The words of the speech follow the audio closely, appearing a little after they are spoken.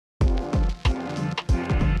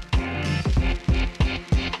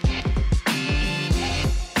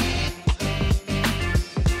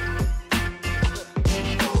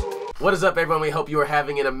What is up, everyone? We hope you are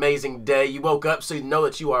having an amazing day. You woke up, so you know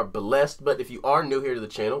that you are blessed. But if you are new here to the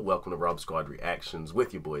channel, welcome to Rob Squad Reactions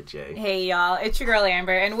with your boy Jay. Hey y'all, it's your girl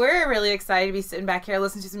Amber, and we're really excited to be sitting back here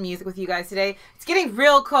listening to some music with you guys today. It's getting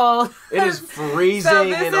real cold. It is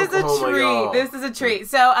freezing in Oklahoma, y'all. This is a treat.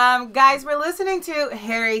 So, guys, we're listening to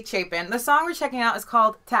Chapin. The song we're checking out is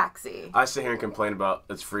called Taxi. I sit here and complain about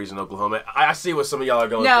it's freezing in Oklahoma. I see what some of y'all are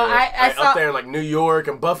going through. I saw, up there in like New York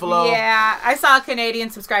and Buffalo. Yeah, I saw a Canadian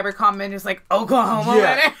subscriber comment just like Oklahoma.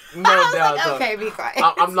 Yeah, no doubt. Like, okay, be quiet.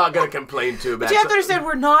 I'm not gonna complain too bad. But you have to understand,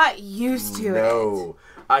 we're not used to it. No.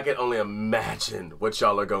 I can only imagine what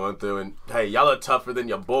y'all are going through, and hey, y'all are tougher than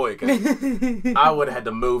your boy, cause I would have had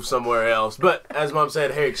to move somewhere else. But as Mom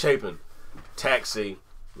said, Chapin, Taxi,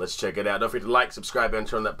 let's check it out. Don't forget to like, subscribe, and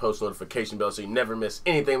turn on that post notification bell so you never miss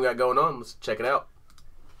anything we got going on. Let's check it out.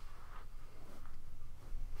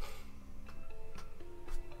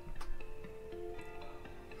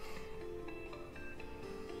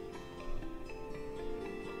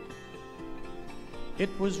 It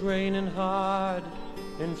was raining hard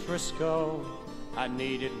in Frisco. I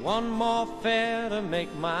needed one more fare to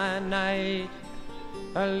make my night.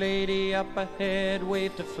 A lady up ahead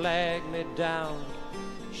waved to flag me down.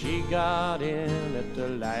 She got in at the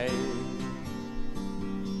light.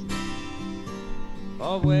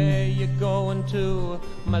 Oh, where you going to,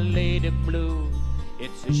 my lady blue?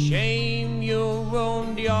 It's a shame you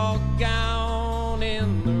ruined your gown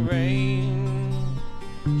in the rain.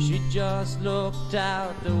 She just looked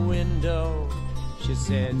out the window. She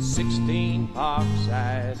said 16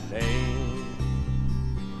 Parkside Lane.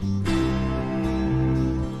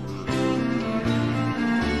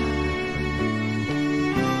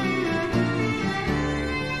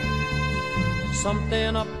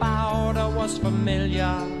 Something about her was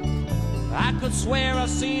familiar. I could swear I've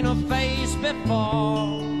seen her face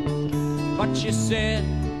before. But she said,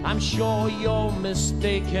 I'm sure you're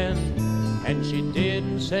mistaken. And she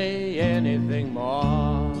didn't say anything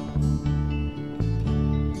more.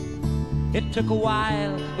 It took a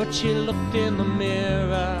while, but she looked in the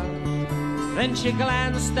mirror. Then she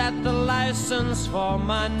glanced at the license for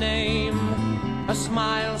my name. A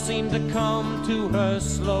smile seemed to come to her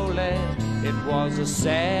slowly. It was a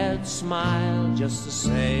sad smile just the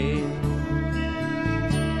same.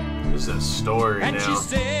 This is a story and now. She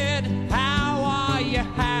said, how are you,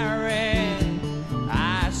 Harry?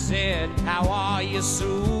 I said, how are you,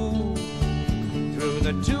 Sue? Through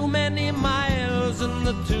the too many miles and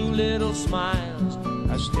the too little smiles,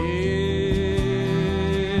 I still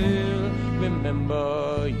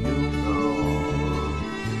remember you.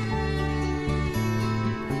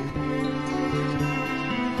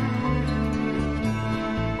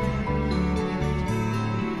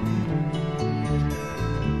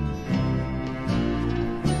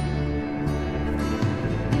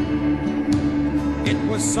 It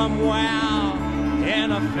was somewhere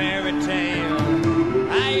in a fairy tale.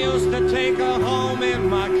 I used to take her home in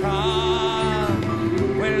my car.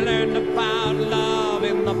 We learned about love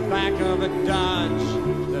in the back of a Dodge.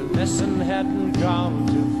 The lesson hadn't gone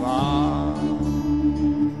too far.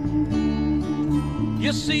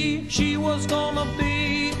 You see, she was gonna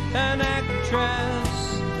be an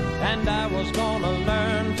actress, and I was gonna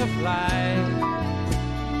learn to fly.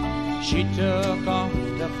 She took off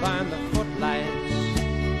to find the footlights.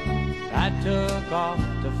 I took off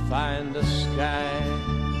to find the sky.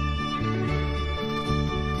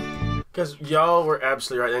 Because y'all were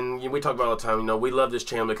absolutely right, and we talk about it all the time. You know, we love this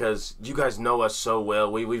channel because you guys know us so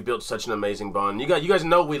well. We've built such an amazing bond. You guys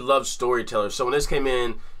know we love storytellers. So when this came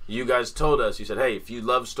in, you guys told us, you said, hey, if you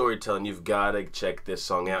love storytelling, you've got to check this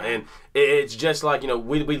song out. And it's just like, you know,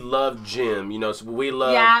 we love Jim. You know, so we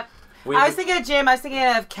love. Yeah. I was thinking of Jim. I was thinking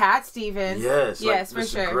of Cat Stevens. Yes, yes, for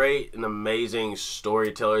sure. Great and amazing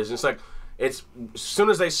storytellers. And it's like, as soon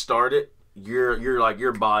as they start it,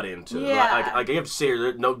 you're bought into it. Yeah. Like you have to see her,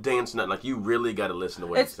 there's no dance, nothing. Like you really got to listen to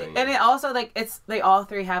what he's saying. And it also they all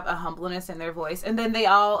three have a humbleness in their voice, and then they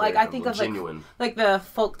all I think of genuine. like the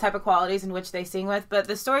folk type of qualities in which they sing with. But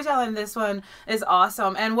the storytelling in this one is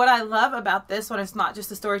awesome, and what I love about this one is not just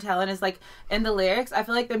the storytelling, is like in the lyrics. I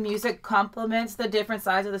feel like the music complements the different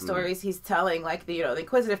sides of the stories he's telling, like the the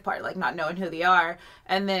inquisitive part, like not knowing who they are,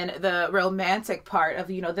 and then the romantic part of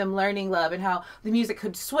them learning love and how the music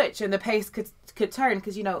could switch and the pace could turn,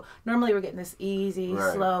 because normally we're getting this easy,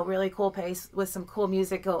 slow, really cool pace with some cool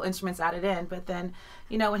musical instruments added in, but then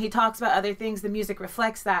when he talks about other things, the music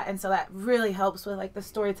reflects that, and so that really helps with like the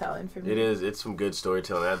storytelling for me. It's some good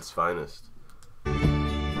storytelling at its finest.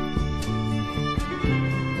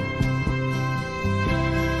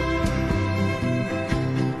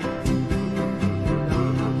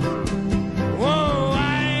 Whoa,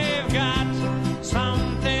 I've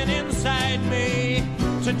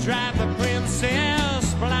drive the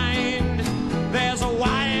princess blind. There's a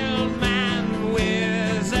wild man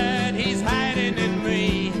wizard, he's hiding in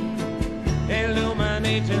me,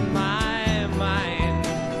 illuminating my mind.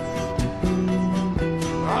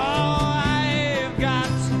 Oh, I've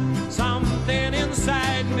got something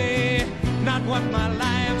inside me, not what my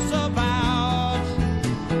life's about,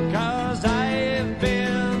 'cause I've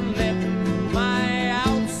been letting my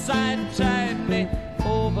outside tide me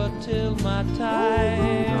over till my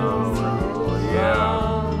time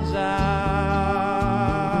runs out.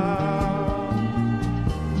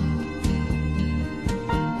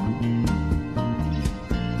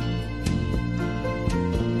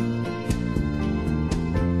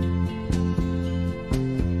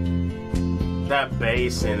 That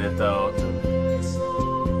bass in it though.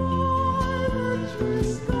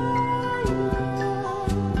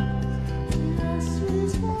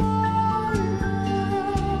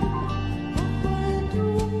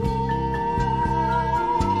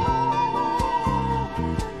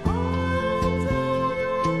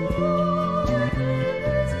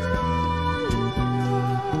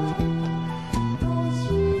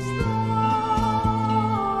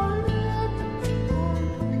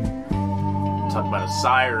 Talk about a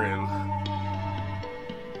siren.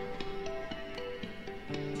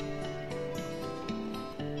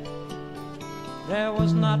 There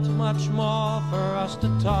was not much more for us to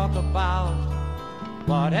talk about.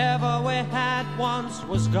 Whatever we had once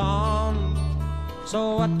was gone.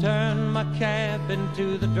 So I turned my cab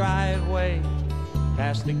into the driveway,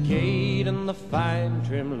 past the gate and the fine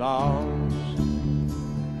trim lawns.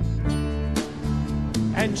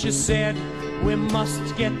 And she said, we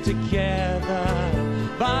must get together,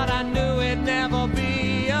 but I knew it'd never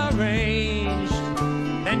be arranged.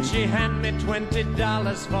 Then she handed me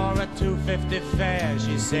 $20 for a $2.50 fare.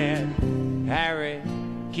 She said, Harry,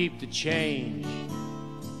 keep the change.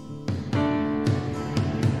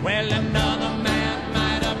 Well, another man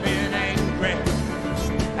might have been angry,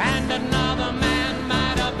 and another man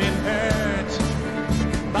might have been hurt,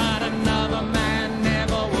 but another man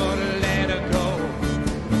never would let her go.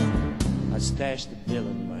 I stashed the bill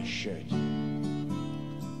in my shirt.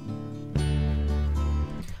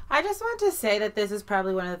 I just want to say that this is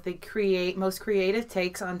probably one of the most creative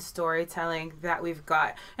takes on storytelling that we've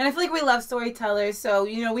got. And I feel like we love storytellers, so,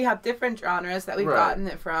 you know, we have different genres that we've gotten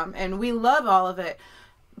it from, and we love all of it.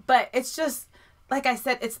 But it's just, like I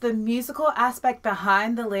said, it's the musical aspect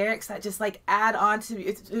behind the lyrics that just, like, add on to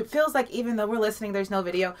it. It feels like, even though we're listening, there's no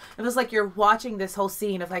video, it feels like you're watching this whole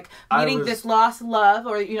scene of, like, meeting this lost love,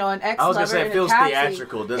 or, you know, an ex-lover. I was going to say, it feels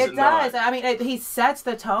theatrical, does it not? It does. I mean, he sets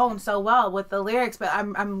the tone so well with the lyrics, but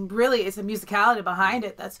I'm really, it's a musicality behind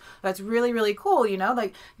it that's really, really cool, you know?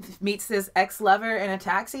 Like, meets this ex-lover in a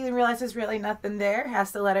taxi and realizes really nothing there,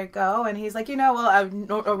 has to let her go, and he's like, you know, well,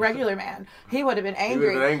 a regular man, he would have been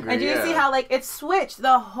angry. And do you see how, like, it's switched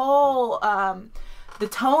the whole the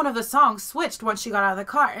tone of the song switched once she got out of the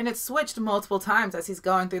car, and it switched multiple times as he's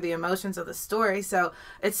going through the emotions of the story. So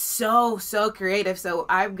it's so creative. So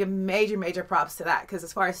I give major props to that, because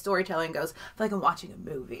as far as storytelling goes, I feel like I'm watching a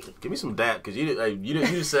movie. Give me some dap, because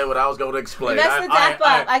you said what I was going to explain. That's the dap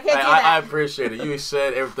up. I can't do that. I appreciate it. You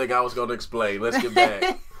said everything I was going to explain. Let's get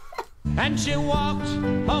back. And she walked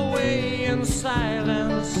away in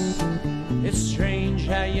silence. It's strange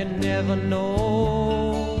how you never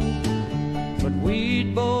know, but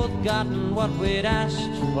we'd both gotten what we'd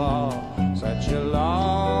asked for such a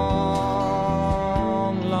long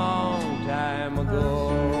time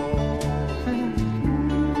ago.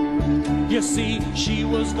 You see, she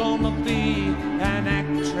was gonna be an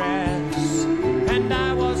actress, and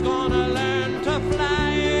I was gonna learn to fly.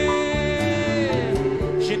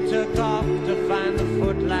 She took off to find the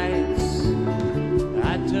footlights,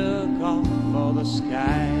 I took off for the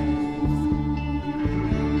sky.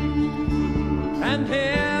 And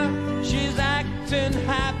here she's acting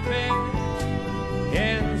happy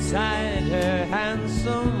inside her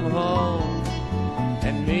handsome home,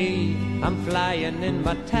 and me, I'm flying in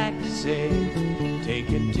my taxi,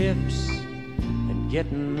 taking tips and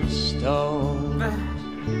getting stoned.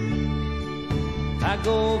 I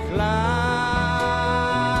go flying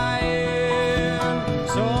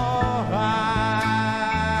so high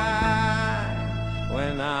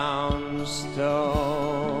when I'm stoned.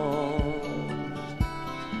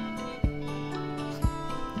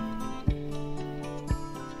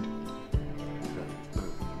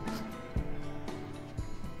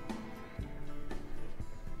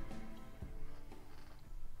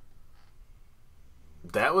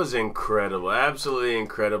 That was incredible. Absolutely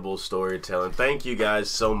incredible storytelling. Thank you guys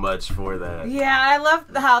so much for that. Yeah, I love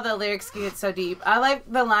how the lyrics get so deep. I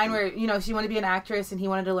like the line where, you know, she wanted to be an actress and he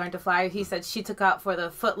wanted to learn to fly. He said she took out for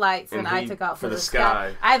the footlights and I took out for the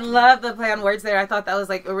sky. I love the play on words there. I thought that was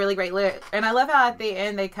like a really great lyric. And I love how at the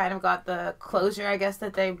end they kind of got the closure, I guess,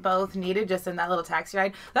 that they both needed just in that little taxi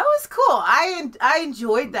ride. That was cool. I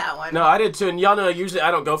enjoyed that one. No, I did too. And y'all know usually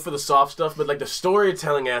I don't go for the soft stuff, but like the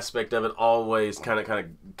storytelling aspect of it always kind of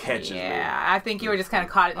catches me. Yeah, I think you were just kind of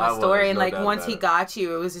caught in the story, and like once he got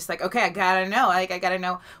you, it was just like, okay, I gotta know. Like I gotta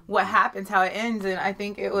know what happens, how it ends, and I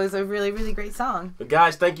think it was a really, really great song. But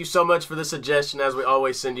guys, thank you so much for the suggestion. As we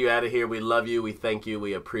always send you out of here, we love you, we thank you,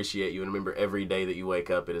 we appreciate you, and remember, every day that you wake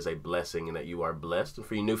up, it is a blessing, and that you are blessed. And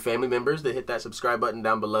for you new family members that hit that subscribe button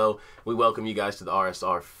down below, we welcome you guys to the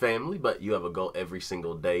RSR family. But you have a goal every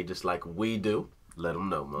single day, just like we do. Let them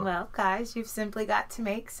know, Mom. Well, guys, you've simply got to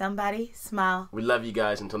make somebody smile. We love you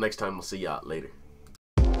guys. Until next time, we'll see y'all later.